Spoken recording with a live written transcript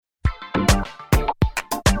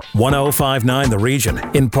1059 The Region,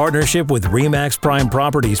 in partnership with RE/MAX Prime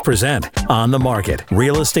Properties, present On the Market,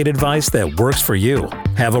 real estate advice that works for you.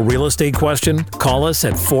 Have a real estate question? Call us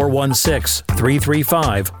at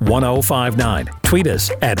 416-335-1059. Tweet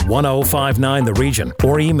us at 1059 The Region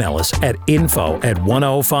or email us at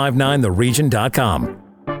info@1059theregion.com.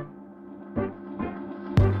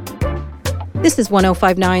 This is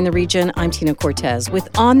 1059 The Region. I'm Tina Cortez with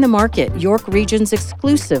On the Market, York Region's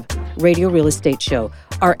exclusive radio real estate show.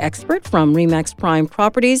 Our expert from RE/MAX Prime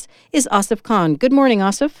Properties is Asif Khan. Good morning,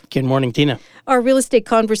 Asif. Good morning, Tina. Our real estate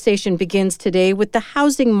conversation begins today with the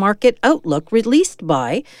housing market outlook released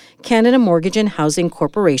by Canada Mortgage and Housing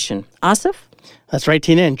Corporation. Asif? That's right,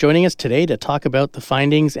 Tina. And joining us today to talk about the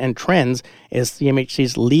findings and trends is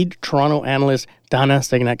CMHC's lead Toronto analyst, Dana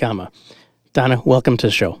Senagama. Dana, welcome to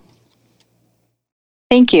the show.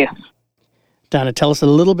 Thank you. Dana, tell us a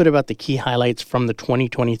little bit about the key highlights from the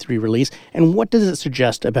 2023 release, and what does it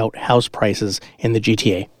suggest about house prices in the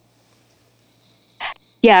GTA?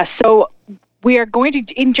 Yeah, so we are going to,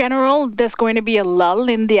 in general, there's going to be a lull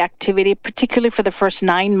in the activity, particularly for the first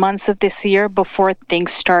 9 months of this year before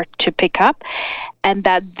things start to pick up. And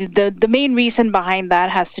that the main reason behind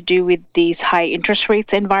that has to do with these high interest rates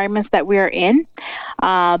environments that we are in.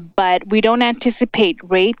 But we don't anticipate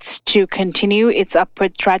rates to continue its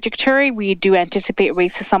upward trajectory. We do anticipate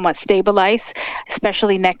rates to somewhat stabilize,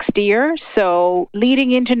 especially next year. So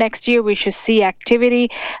leading into next year, we should see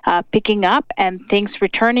activity picking up and things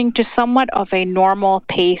returning to somewhat of a normal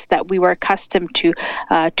pace that we were accustomed to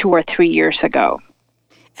 2 or 3 years ago.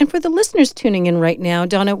 And for the listeners tuning in right now,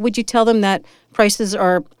 Donna, would you tell them that prices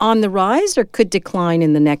are on the rise or could decline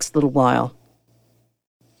in the next little while?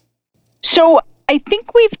 So I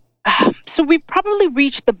think we've probably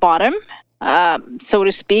reached the bottom, so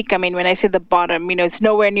to speak. I mean, when I say the bottom, it's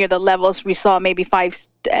nowhere near the levels we saw maybe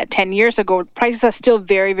 5-10 years ago. Prices are still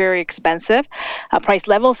very, very expensive. Price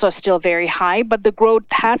levels are still very high, but the growth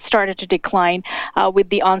has started to decline with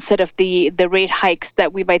the onset of the rate hikes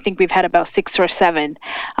that I think we've had about 6 or 7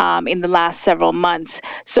 in the last several months.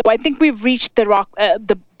 So I think we've reached the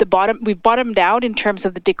bottom. We've bottomed out in terms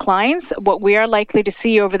of the declines. What we are likely to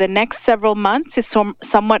see over the next several months is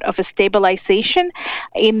somewhat of a stabilization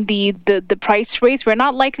in the price rates. We're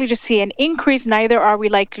not likely to see an increase, neither are we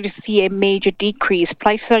likely to see a major decrease.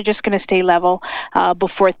 Prices are just going to stay level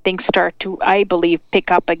before things start to, I believe,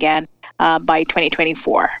 pick up again by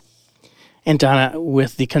 2024. And Donna,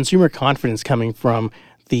 with the consumer confidence coming from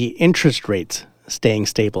the interest rates staying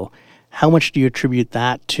stable, how much do you attribute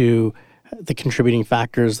that to the contributing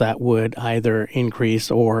factors that would either increase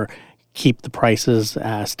or keep the prices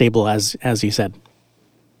stable, as you said?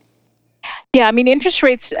 Yeah, I mean, interest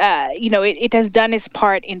rates, it has done its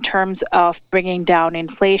part in terms of bringing down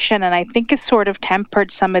inflation, and I think it's sort of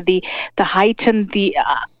tempered some of the heightened the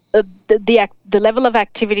level of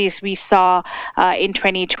activities we saw in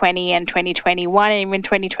 2020 and 2021 and even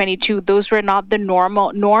 2022. Those were not the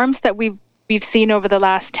norms that we've seen over the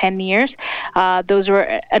last 10 years. Those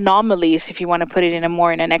were anomalies, if you want to put it in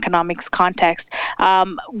an economics context.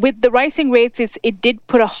 With the rising rates, it did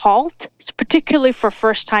put a halt, particularly for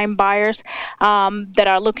first-time buyers that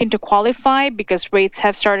are looking to qualify, because rates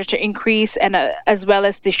have started to increase, and as well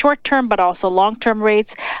as the short-term but also long-term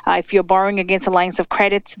rates. If you're borrowing against the lines of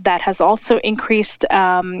credit, that has also increased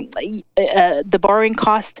the borrowing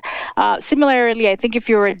cost. Similarly, I think if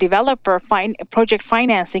you're a developer, project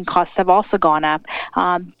financing costs have also gone up.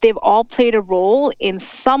 They've all played a role in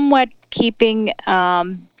somewhat keeping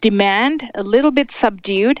demand a little bit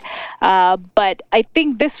subdued, but I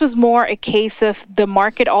think this was more a case of the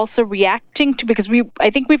market also reacting to, because we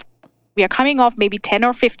are coming off maybe 10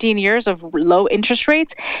 or 15 years of low interest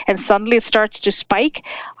rates, and suddenly it starts to spike.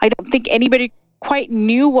 I don't think anybody quite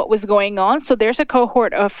knew what was going on, so there's a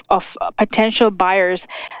cohort of potential buyers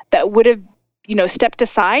that would have stepped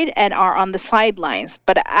aside and are on the sidelines.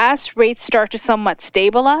 But as rates start to somewhat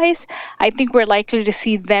stabilize, I think we're likely to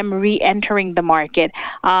see them re-entering the market,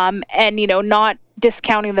 and not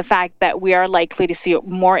discounting the fact that we are likely to see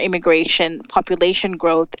more immigration, population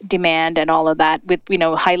growth, demand, and all of that with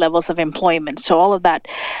high levels of employment. So all of that,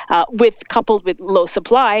 coupled with low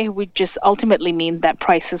supply, would just ultimately mean that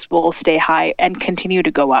prices will stay high and continue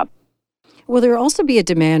to go up. Will there also be a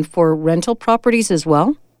demand for rental properties as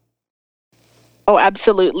well? Oh,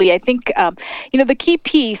 absolutely. I think, the key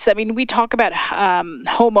piece, we talk about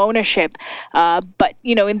home ownership, but,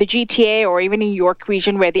 in the GTA or even in York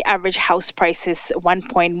region where the average house price is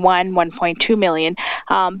 1.1, 1.2 million,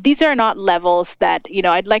 these are not levels that,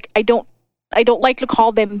 I don't like to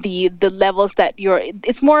call them the levels that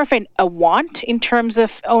it's more of a want in terms of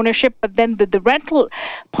ownership, but then the rental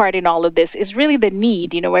part in all of this is really the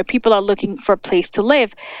need, where people are looking for a place to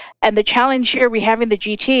live. And the challenge here we have in the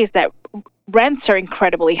GTA is that rents are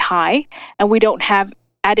incredibly high, and we don't have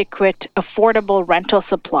adequate, affordable rental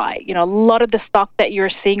supply. A lot of the stock that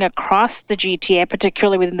you're seeing across the GTA,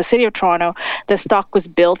 particularly within the city of Toronto, the stock was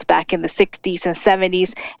built back in the 60s and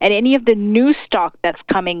 70s, and any of the new stock that's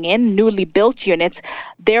coming in, newly built units,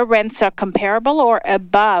 their rents are comparable or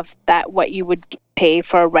above that what you would pay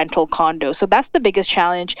for a rental condo. So that's the biggest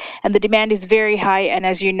challenge, and the demand is very high. And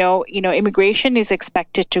as you know, immigration is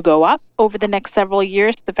expected to go up over the next several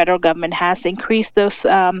years. The federal government has increased those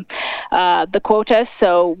the quotas,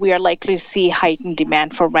 so we are likely to see heightened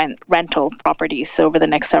demand for rental properties over the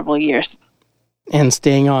next several years. And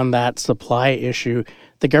staying on that supply issue,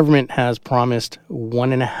 the government has promised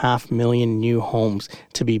 1.5 million new homes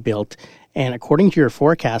to be built. And according to your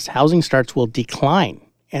forecast, housing starts will decline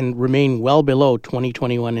and remain well below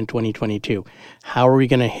 2021 and 2022. How are we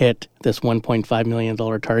going to hit this $1.5 million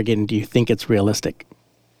target, and do you think it's realistic?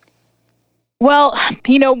 Well,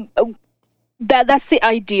 that's the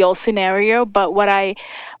ideal scenario, but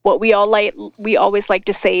what we always like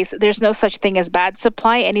to say is there's no such thing as bad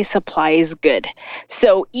supply. Any supply is good.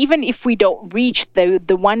 So even if we don't reach the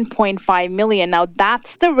 1.5 million, now that's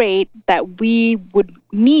the rate that we would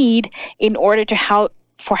need in order to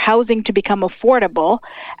for housing to become affordable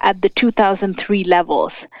at the 2003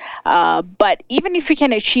 levels. But even if we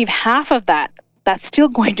can achieve half of that, that's still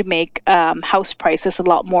going to make house prices a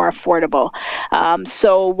lot more affordable.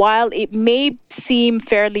 So while it may seem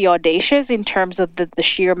fairly audacious in terms of the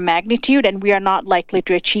sheer magnitude, and we are not likely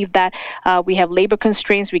to achieve that, we have labor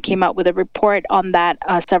constraints. We came out with a report on that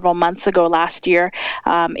several months ago last year,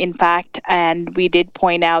 in fact, and we did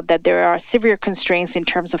point out that there are severe constraints in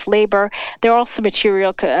terms of labor. There are also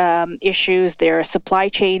material issues. There are supply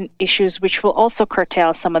chain issues, which will also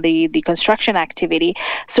curtail some of the construction activity.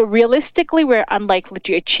 So realistically, we're unlikely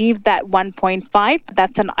to achieve that 1.5.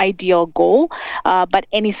 That's an ideal goal, but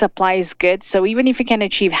any supply is good. So even if we can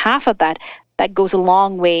achieve half of that, that goes a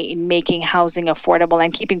long way in making housing affordable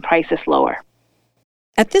and keeping prices lower.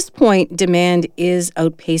 At this point, demand is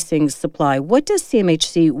outpacing supply. What does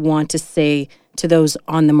CMHC want to say to those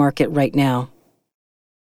on the market right now?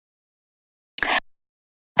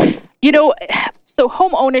 So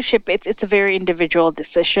home ownership, it's a very individual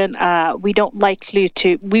decision. We don't like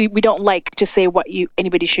to say what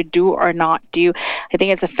anybody should do or not do. I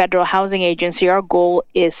think as a federal housing agency, our goal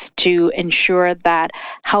is to ensure that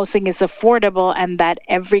housing is affordable and that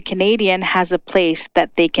every Canadian has a place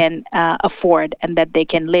that they can afford and that they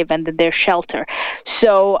can live and that there's shelter.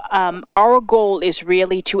 So our goal is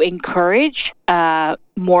really to encourage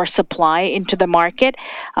more supply into the market,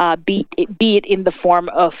 be it in the form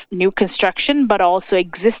of new construction, but also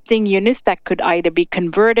existing units that could either be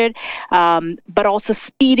converted, but also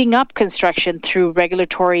speeding up construction through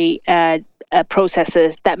regulatory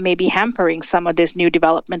processes that may be hampering some of these new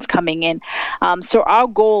developments coming in. So our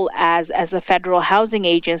goal as a federal housing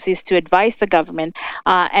agency is to advise the government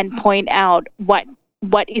and point out what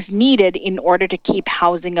is needed in order to keep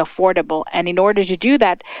housing affordable. And in order to do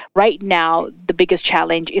that, right now, the biggest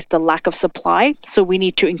challenge is the lack of supply. So we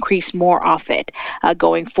need to increase more of it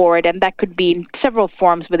going forward. And that could be in several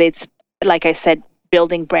forms, whether it's, like I said,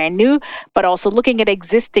 building brand new, but also looking at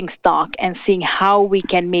existing stock and seeing how we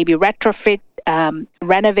can maybe retrofit,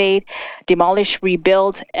 renovate, demolish,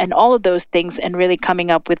 rebuild, and all of those things, and really coming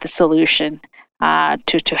up with a solution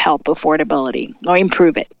to help affordability or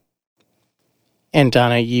improve it. And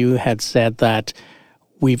Donna, you had said that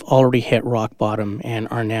we've already hit rock bottom and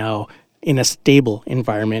are now in a stable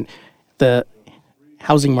environment. The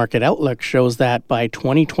housing market outlook shows that by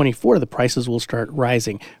 2024, the prices will start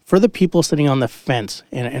rising. For the people sitting on the fence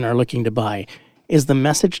and are looking to buy, is the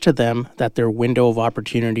message to them that their window of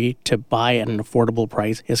opportunity to buy at an affordable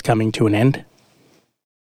price is coming to an end?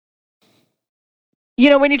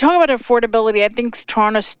 When you talk about affordability, I think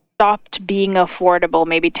Toronto stopped being affordable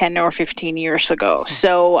maybe 10 or 15 years ago.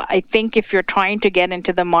 So I think if you're trying to get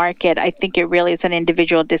into the market, I think it really is an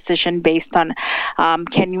individual decision based on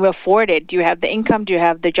can you afford it? Do you have the income? Do you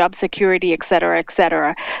have the job security, et cetera, et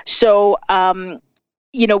cetera? So,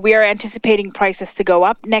 we are anticipating prices to go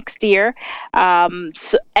up next year. And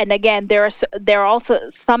again, there are also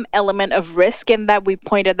some element of risk in that. We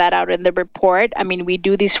pointed that out in the report. I mean, we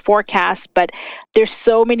do these forecasts, but there's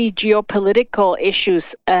so many geopolitical issues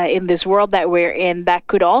in this world that we're in that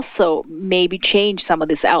could also maybe change some of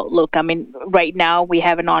this outlook. I mean, right now we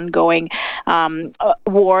have an ongoing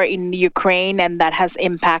war in Ukraine, and that has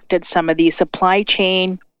impacted some of the supply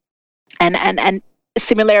chain And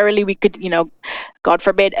similarly, we could, God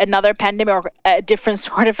forbid, another pandemic or a different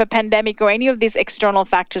sort of a pandemic or any of these external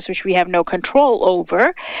factors which we have no control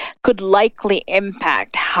over could likely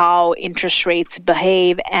impact how interest rates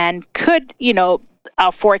behave and could,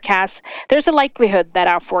 our forecast, there's a likelihood that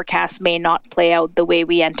our forecast may not play out the way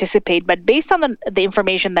we anticipate. But based on the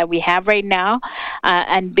information that we have right now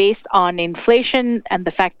and based on inflation and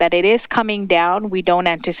the fact that it is coming down, we don't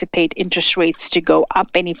anticipate interest rates to go up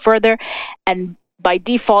any further. And by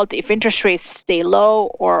default, if interest rates stay low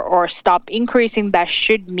or stop increasing, that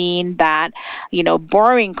should mean that,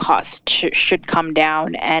 borrowing costs should come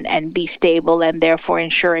down and be stable, and therefore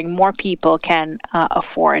ensuring more people can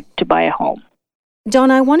afford to buy a home.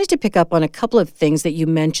 Donna, I wanted to pick up on a couple of things that you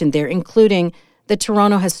mentioned there, including that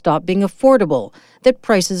Toronto has stopped being affordable, that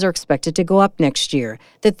prices are expected to go up next year,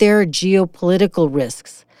 that there are geopolitical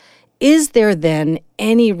risks. Is there then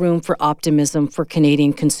any room for optimism for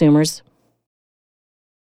Canadian consumers?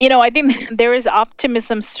 I think there is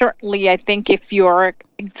optimism, certainly, I think, if you're an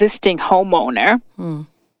existing homeowner.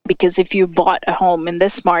 Because if you bought a home in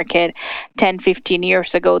this market 10, 15 years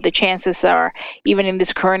ago, the chances are, even in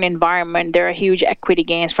this current environment, there are huge equity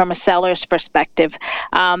gains from a seller's perspective.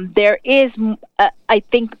 There is, I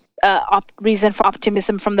think, reason for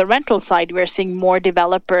optimism from the rental side. We're seeing more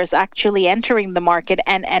developers actually entering the market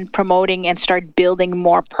and promoting and start building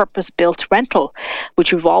more purpose-built rental,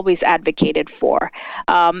 which we've always advocated for.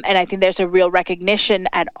 And I think there's a real recognition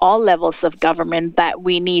at all levels of government that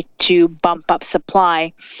we need to bump up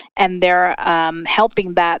supply, and they're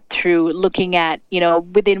helping that through looking at,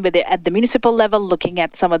 at the municipal level, looking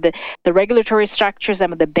at some of the regulatory structures,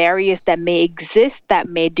 some of the barriers that may exist that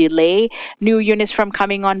may delay new units from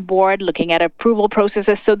coming on board, looking at approval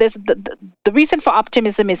processes. So there's the reason for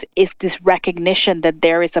optimism is this recognition that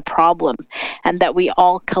there is a problem and that we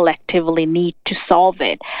all collectively need to solve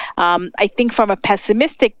it. I think from a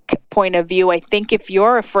pessimistic point of view, I think if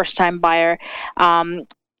you're a first-time buyer,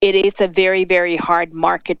 it is a very, very hard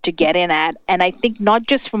market to get in at. And I think not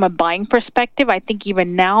just from a buying perspective, I think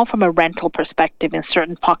even now from a rental perspective in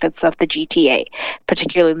certain pockets of the GTA,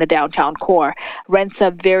 particularly in the downtown core, rents are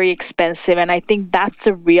very expensive. And I think that's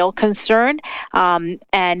a real concern.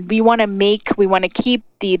 And we want to keep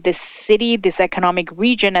the city, this economic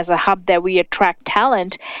region, as a hub that we attract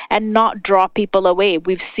talent and not draw people away.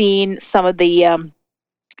 We've seen some of the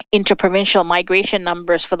interprovincial migration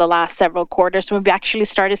numbers for the last several quarters. We've actually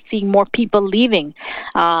started seeing more people leaving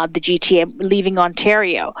the GTA, leaving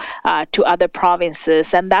Ontario to other provinces,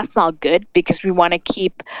 and that's not good because we want to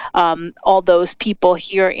keep all those people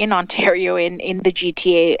here in Ontario, in the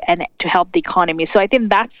GTA, and to help the economy. So I think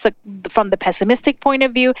that's from the pessimistic point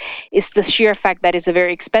of view, is the sheer fact that it's a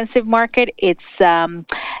very expensive market. It's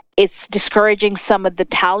discouraging some of the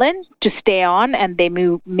talent to stay on, and they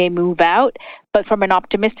may move out. But from an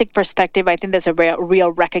optimistic perspective, I think there's a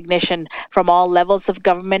real recognition from all levels of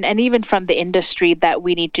government and even from the industry that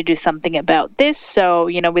we need to do something about this. So,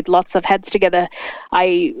 with lots of heads together,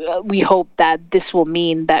 we hope that this will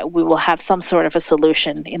mean that we will have some sort of a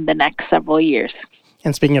solution in the next several years.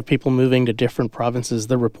 And speaking of people moving to different provinces,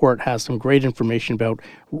 the report has some great information about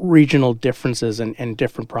regional differences and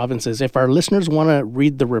different provinces. If our listeners want to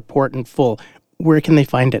read the report in full, where can they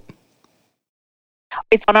find it?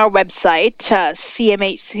 It's on our website,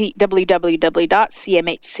 CMHC, www.cmhc.ca,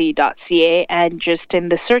 and just in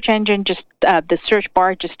the search engine, the search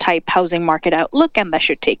bar, just type Housing Market Outlook, and that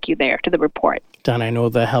should take you there to the report. Don, I know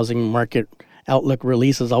the Housing Market Outlook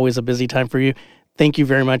release is always a busy time for you. Thank you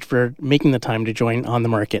very much for making the time to join On the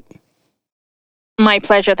Market. My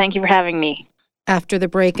pleasure. Thank you for having me. After the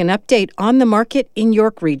break, an update on the market in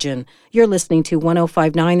York Region. You're listening to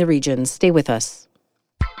 105.9 The Region. Stay with us.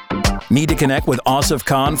 Need to connect with Asif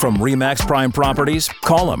Khan from RE/MAX Prime Properties?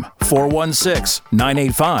 Call him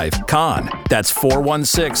 416-985-KHAN. That's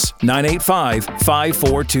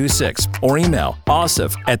 416-985-5426. Or email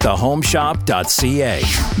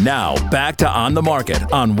asif@thehomeshop.ca. Now, back to On the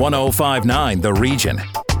Market on 105.9 The Region.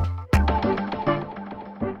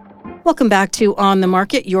 Welcome back to On the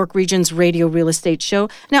Market, York Region's radio real estate show.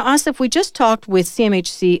 Now, Asif, we just talked with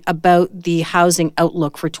CMHC about the housing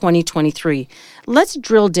outlook for 2023. Let's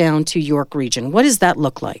drill down to York Region. What does that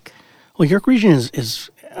look like? Well, York Region is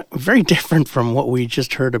very different from what we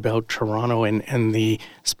just heard about Toronto and the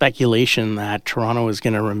speculation that Toronto is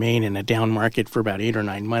going to remain in a down market for about 8 or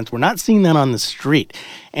 9 months. We're not seeing that on the street.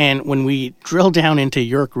 And when we drill down into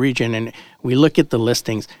York Region and we look at the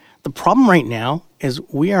listings, the problem right now is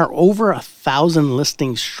we are over 1,000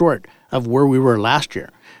 listings short of where we were last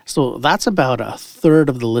year. So that's about a third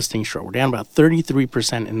of the listings short. We're down about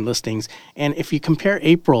 33% in listings. And if you compare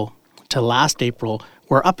April to last April,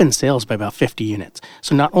 we're up in sales by about 50 units.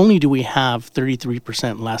 So not only do we have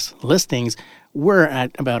 33% less listings, we're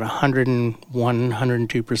at about 101,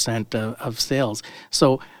 102% of sales.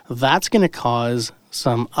 So that's going to cause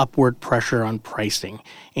some upward pressure on pricing.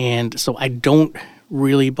 And so I don't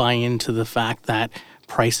really buy into the fact that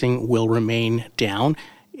pricing will remain down.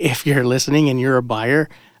 If you're listening and you're a buyer,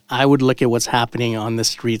 I would look at what's happening on the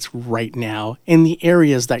streets right now in the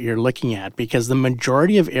areas that you're looking at, because the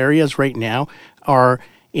majority of areas right now are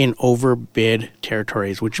in overbid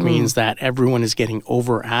territories, which means that everyone is getting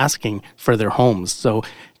over asking for their homes. So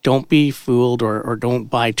don't be fooled or don't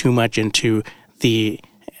buy too much into the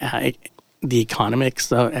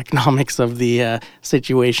economics of the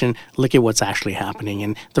situation. Look at what's actually happening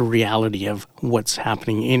and the reality of what's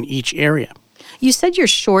happening in each area. You said you're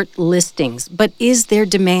short listings, but is there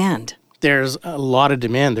demand? There's a lot of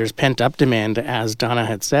demand. There's pent-up demand, as Donna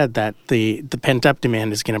had said, that the pent-up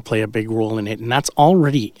demand is going to play a big role in it, and that's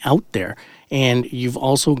already out there. And you've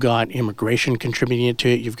also got immigration contributing to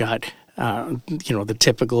it. You've got the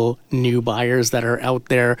typical new buyers that are out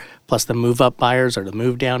there, plus the move-up buyers or the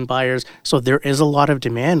move-down buyers. So there is a lot of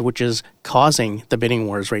demand, which is causing the bidding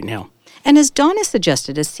wars right now. And as Donna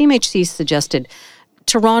suggested, as CMHC suggested,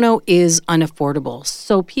 Toronto is unaffordable.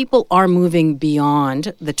 So people are moving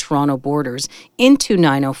beyond the Toronto borders into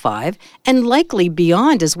 905 and likely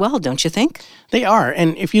beyond as well, don't you think? They are.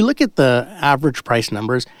 And if you look at the average price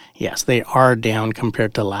numbers, yes, they are down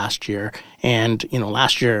compared to last year. And,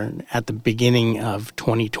 last year at the beginning of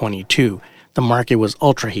 2022, the market was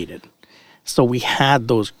ultra heated. So we had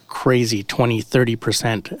those crazy 20,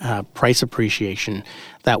 30% price appreciation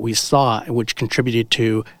that we saw, which contributed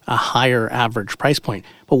to a higher average price point.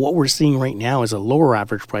 But what we're seeing right now is a lower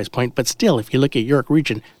average price point. But still, if you look at York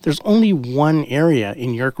Region, there's only one area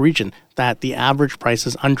in York Region that the average price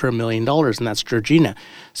is under $1 million, and that's Georgina.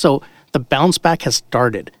 So the bounce back has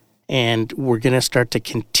started, and we're going to start to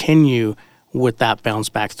continue with that bounce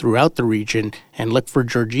back throughout the region and look for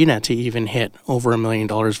Georgina to even hit over $1 million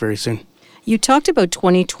very soon. You talked about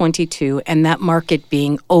 2022 and that market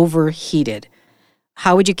being overheated.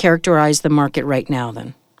 How would you characterize the market right now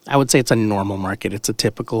then? I would say it's a normal market. It's a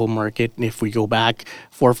typical market. If we go back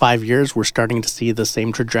 4 or 5 years, we're starting to see the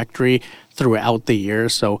same trajectory throughout the year.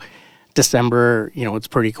 So December, it's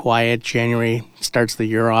pretty quiet. January starts the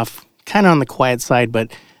year off kind of on the quiet side,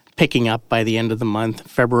 but picking up by the end of the month.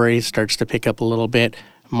 February starts to pick up a little bit.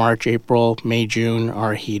 March, April, May, June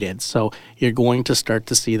are heated. So you're going to start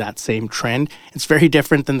to see that same trend. It's very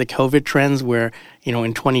different than the COVID trends where,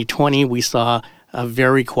 in 2020, we saw a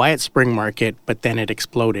very quiet spring market, but then it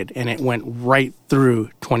exploded and it went right through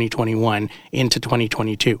 2021 into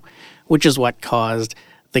 2022, which is what caused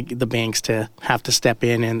the banks to have to step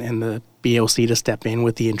in and the BOC to step in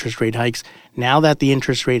with the interest rate hikes. Now that the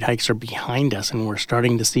interest rate hikes are behind us and we're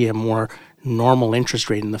starting to see a more normal interest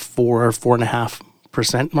rate in the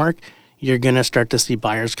 4.5% mark, you're going to start to see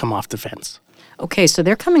buyers come off the fence. Okay, so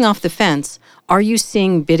they're coming off the fence. Are you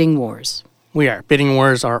seeing bidding wars? We are. Bidding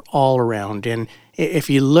wars are all around. And if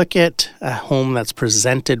you look at a home that's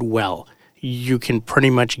presented well, you can pretty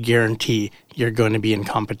much guarantee you're going to be in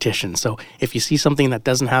competition. So if you see something that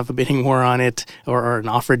doesn't have a bidding war on it or an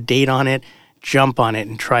offered date on it, jump on it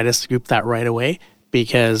and try to scoop that right away,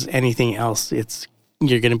 because anything else,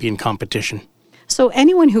 you're going to be in competition. So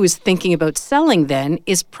anyone who is thinking about selling then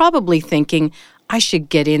is probably thinking, I should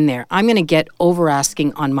get in there. I'm going to get over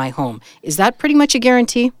asking on my home. Is that pretty much a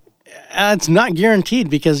guarantee? It's not guaranteed,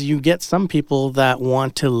 because you get some people that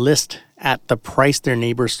want to list at the price their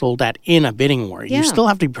neighbor sold at in a bidding war. Yeah. You still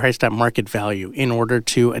have to be priced at market value in order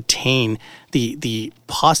to attain the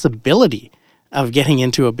possibility of getting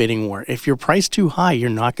into a bidding war. If you're priced too high, you're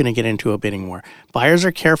not going to get into a bidding war. Buyers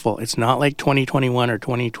are careful. It's not like 2021 or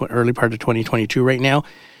early part of 2022 right now.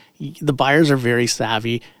 The buyers are very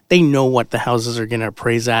savvy. They know what the houses are going to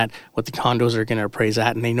appraise at, what the condos are going to appraise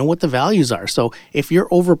at, and they know what the values are. So if you're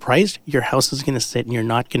overpriced, your house is going to sit and you're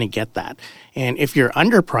not going to get that. And if you're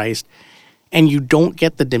underpriced and you don't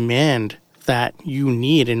get the demand that you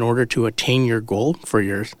need in order to attain your goal for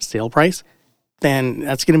your sale price, then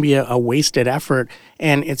that's going to be a wasted effort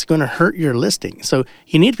and it's going to hurt your listing. So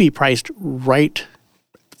you need to be priced right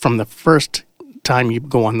from the first time you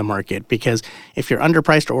go on the market, because if you're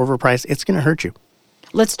underpriced or overpriced, it's going to hurt you.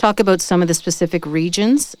 Let's talk about some of the specific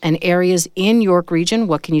regions and areas in York Region.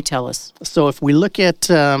 What can you tell us? So if we look at,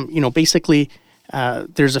 basically,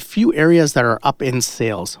 there's a few areas that are up in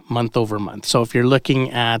sales month over month. So if you're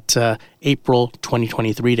looking at April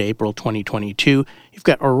 2023 to April 2022, you've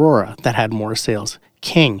got Aurora that had more sales,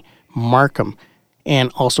 King, Markham,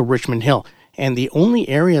 and also Richmond Hill. And the only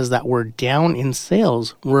areas that were down in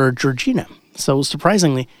sales were Georgina. So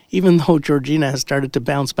surprisingly, even though Georgina has started to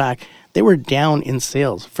bounce back, they were down in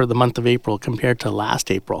sales for the month of April compared to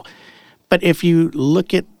last April. But if you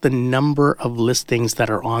look at the number of listings that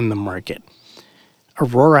are on the market,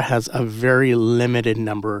 Aurora has a very limited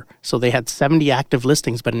number. So they had 70 active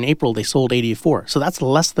listings, but in April they sold 84. So that's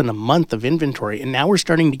less than a month of inventory. And now we're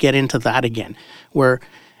starting to get into that again, where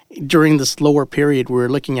during the slower period, we were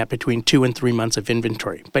looking at between 2 and 3 months of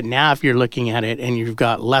inventory. But now if you're looking at it and you've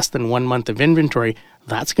got less than 1 month of inventory,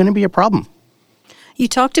 that's going to be a problem. You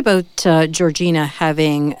talked about Georgina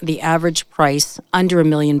having the average price under $1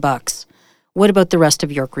 million. What about the rest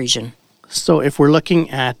of York Region? So if we're looking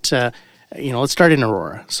at, let's start in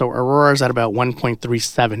Aurora. So Aurora's at about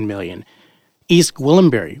 1.37 million. East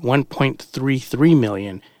Gwillimbury, 1.33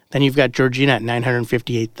 million. Then you've got Georgina at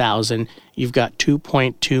 958,000. You've got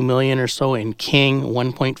 2.2 million or so in King,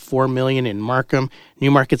 1.4 million in Markham.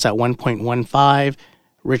 Newmarket's at 1.15.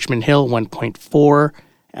 Richmond Hill, 1.4.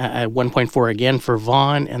 1.4 again for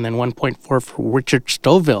Vaughan, and then 1.4 for Richard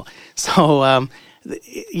Stouffville. So,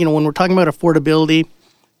 when we're talking about affordability,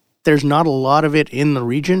 there's not a lot of it in the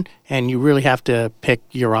region, and you really have to pick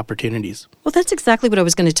your opportunities. Well, that's exactly what I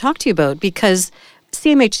was going to talk to you about, because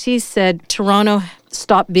CMHC said Toronto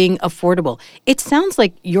stopped being affordable. It sounds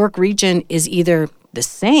like York Region is either the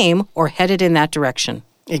same or headed in that direction.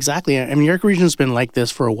 Exactly. I mean, York Region's been like this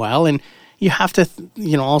for a while, and you have to,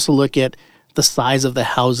 also look at the size of the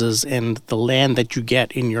houses and the land that you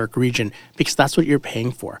get in York Region, because that's what you're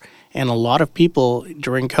paying for. And a lot of people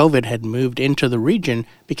during COVID had moved into the region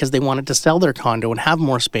because they wanted to sell their condo and have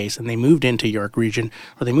more space, and they moved into York Region,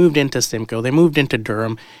 or they moved into Simcoe, they moved into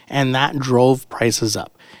Durham, and that drove prices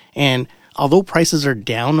up. And although prices are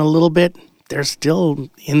down a little bit, they're still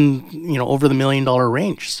in, over the $1 million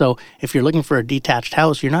range. So if you're looking for a detached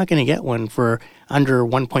house, you're not going to get one for under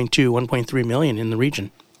 1.2, 1.3 million in the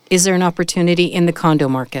region. Is there an opportunity in the condo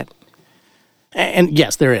market? And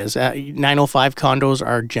yes, there is. 905 condos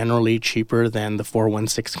are generally cheaper than the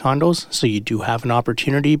 416 condos, so you do have an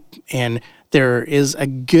opportunity, and there is a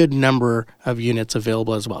good number of units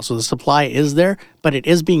available as well. So the supply is there, but it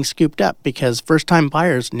is being scooped up because first-time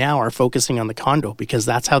buyers now are focusing on the condo because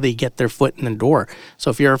that's how they get their foot in the door. So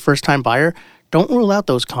if you're a first-time buyer, don't rule out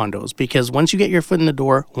those condos, because once you get your foot in the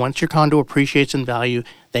door, once your condo appreciates in value,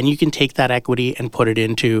 then you can take that equity and put it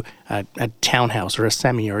into a townhouse or a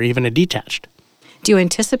semi or even a detached. Do you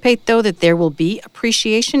anticipate, though, that there will be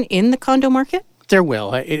appreciation in the condo market? There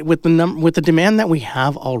will. With the demand that we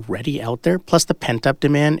have already out there, plus the pent-up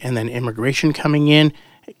demand and then immigration coming in,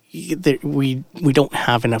 we don't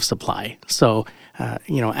have enough supply. So,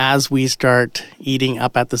 as we start eating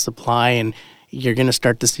up at the supply, and you're going to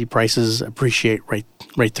start to see prices appreciate right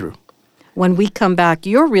through. When we come back,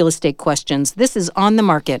 your real estate questions. This is On the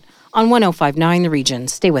Market on 105.9 The Region.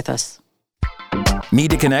 Stay with us.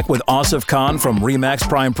 Need to connect with Asif Khan from RE/MAX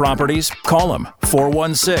Prime Properties? Call him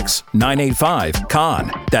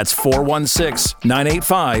 416-985-KHAN. That's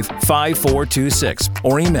 416-985-5426.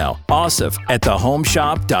 Or email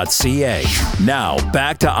asif@thehomeshop.ca. Now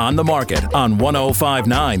back to On the Market on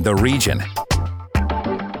 105.9 The Region.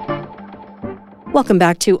 Welcome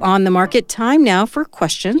back to On the Market. Time now for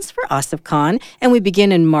questions for Asif Khan. And we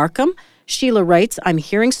begin in Markham. Sheila writes, I'm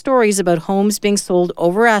hearing stories about homes being sold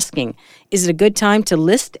over asking. Is it a good time to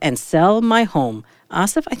list and sell my home?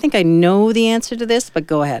 Asif, I think I know the answer to this, but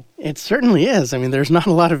go ahead. It certainly is. I mean, there's not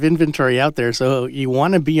a lot of inventory out there, so you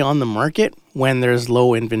want to be on the market when there's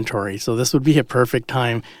low inventory. So this would be a perfect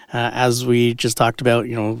time. As we just talked about,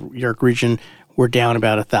 York Region, we're down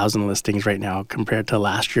about 1,000 listings right now compared to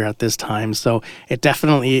last year at this time. So it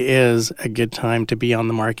definitely is a good time to be on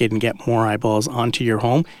the market and get more eyeballs onto your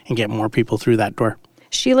home and get more people through that door.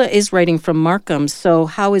 Sheila is writing from Markham. So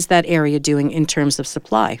how is that area doing in terms of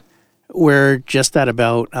supply? We're just at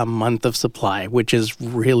about a month of supply, which is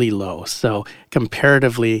really low. So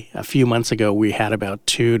comparatively, a few months ago, we had about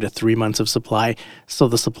 2 to 3 months of supply. So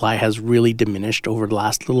the supply has really diminished over the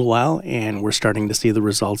last little while, and we're starting to see the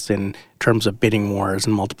results in terms of bidding wars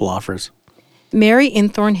and multiple offers. Mary in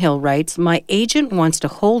Thornhill writes, my agent wants to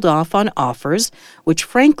hold off on offers, which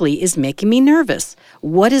frankly is making me nervous.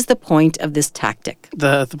 What is the point of this tactic?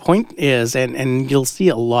 The point is, and you'll see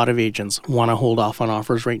a lot of agents want to hold off on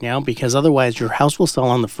offers right now, because otherwise your house will sell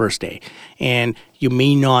on the first day, and you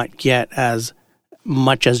may not get as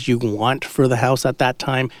much as you want for the house at that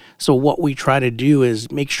time. So what we try to do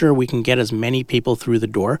is make sure we can get as many people through the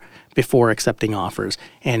door before accepting offers.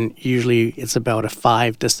 And usually it's about a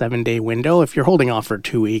 5 to 7 day window. If you're holding off for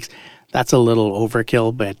 2 weeks, that's a little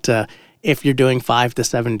overkill. But if you're doing 5 to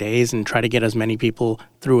 7 days and try to get as many people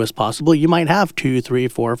through as possible, you might have 2, 3,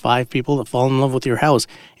 4, 5 people that fall in love with your house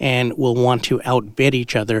and will want to outbid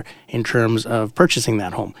each other in terms of purchasing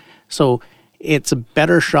that home. So it's a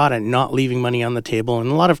better shot at not leaving money on the table.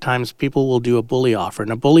 And a lot of times people will do a bully offer.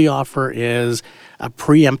 And a bully offer is a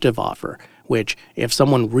preemptive offer, which if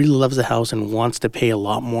someone really loves the house and wants to pay a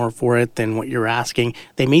lot more for it than what you're asking,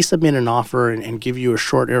 they may submit an offer and give you a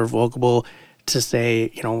short irrevocable to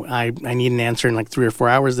say, I need an answer in like 3 or 4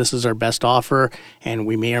 hours. This is our best offer, and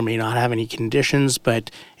we may or may not have any conditions,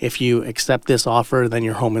 but if you accept this offer, then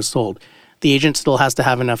your home is sold. The agent still has to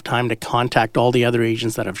have enough time to contact all the other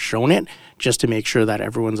agents that have shown it just to make sure that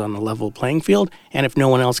everyone's on the level playing field. And if no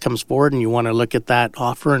one else comes forward and you want to look at that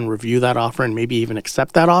offer and review that offer and maybe even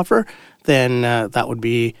accept that offer, then that would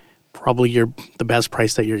be probably the best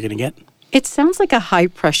price that you're going to get. It sounds like a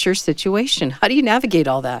high-pressure situation. How do you navigate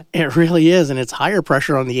all that? It really is, and it's higher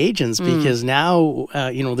pressure on the agents because now,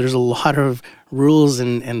 there's a lot of rules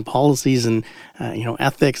and policies and,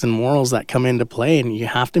 ethics and morals that come into play, and you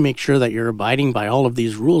have to make sure that you're abiding by all of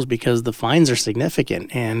these rules because the fines are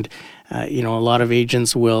significant, and, a lot of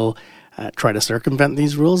agents will try to circumvent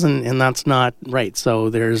these rules, and that's not right. So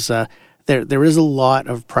there is a lot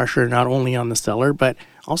of pressure not only on the seller, but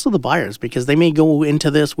also the buyers, because they may go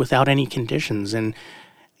into this without any conditions. And,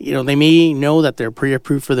 they may know that they're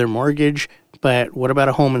pre-approved for their mortgage, but what about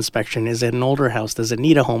a home inspection? Is it an older house? Does it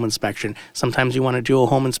need a home inspection? Sometimes you want to do a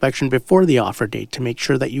home inspection before the offer date to make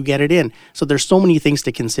sure that you get it in. So there's so many things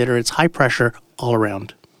to consider. It's high pressure all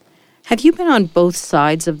around. Have you been on both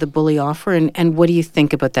sides of the bully offer, and what do you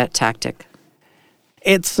think about that tactic?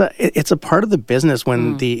 It's a part of the business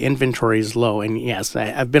when the inventory is low. And yes,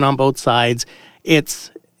 I've been on both sides. It's,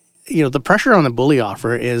 the pressure on the bully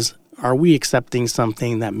offer is, are we accepting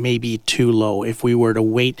something that may be too low? If we were to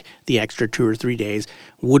wait the extra 2 or 3 days,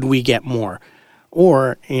 would we get more?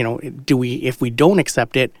 Or, if we don't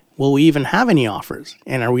accept it, will we even have any offers?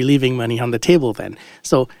 And are we leaving money on the table then?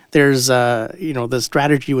 So there's, the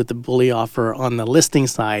strategy with the bully offer on the listing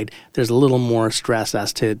side, there's a little more stress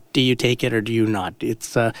as to, do you take it or do you not?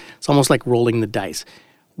 It's almost like rolling the dice.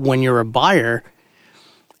 When you're a buyer,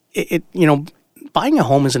 buying a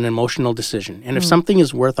home is an emotional decision. And if something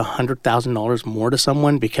is worth $100,000 more to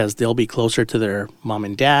someone because they'll be closer to their mom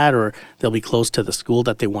and dad or they'll be close to the school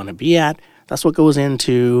that they want to be at, that's what goes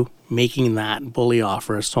into making that bully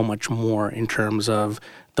offer so much more in terms of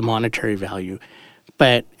the monetary value.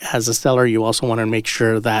 But as a seller, you also want to make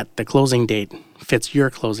sure that the closing date fits your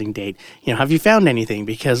closing date. Have you found anything?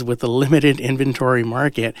 Because with the limited inventory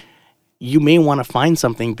market, you may want to find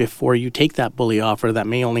something before you take that bully offer that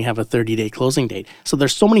may only have a 30-day closing date. So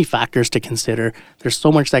there's so many factors to consider. There's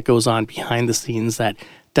so much that goes on behind the scenes that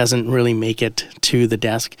doesn't really make it to the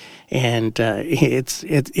desk, and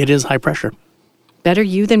it is high pressure. Better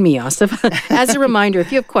you than me, Asif. As a reminder,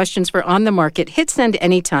 if you have questions for On the Market, hit send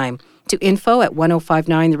anytime to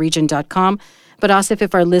info@1059theregion.com. But Asif,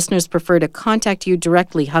 if our listeners prefer to contact you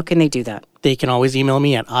directly, how can they do that? They can always email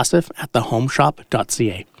me at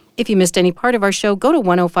asif@thehomeshop.ca. If you missed any part of our show, go to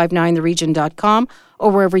 1059theregion.com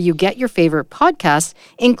or wherever you get your favorite podcasts,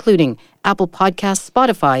 including Apple Podcasts,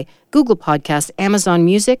 Spotify, Google Podcasts, Amazon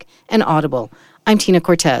Music, and Audible. I'm Tina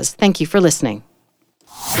Cortez. Thank you for listening.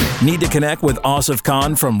 Need to connect with Asif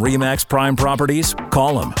Khan from RE/MAX Prime Properties?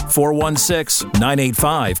 Call him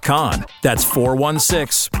 416-985-KHAN. That's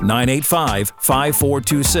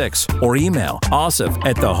 416-985-5426. Or email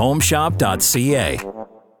asif@thehomeshop.ca.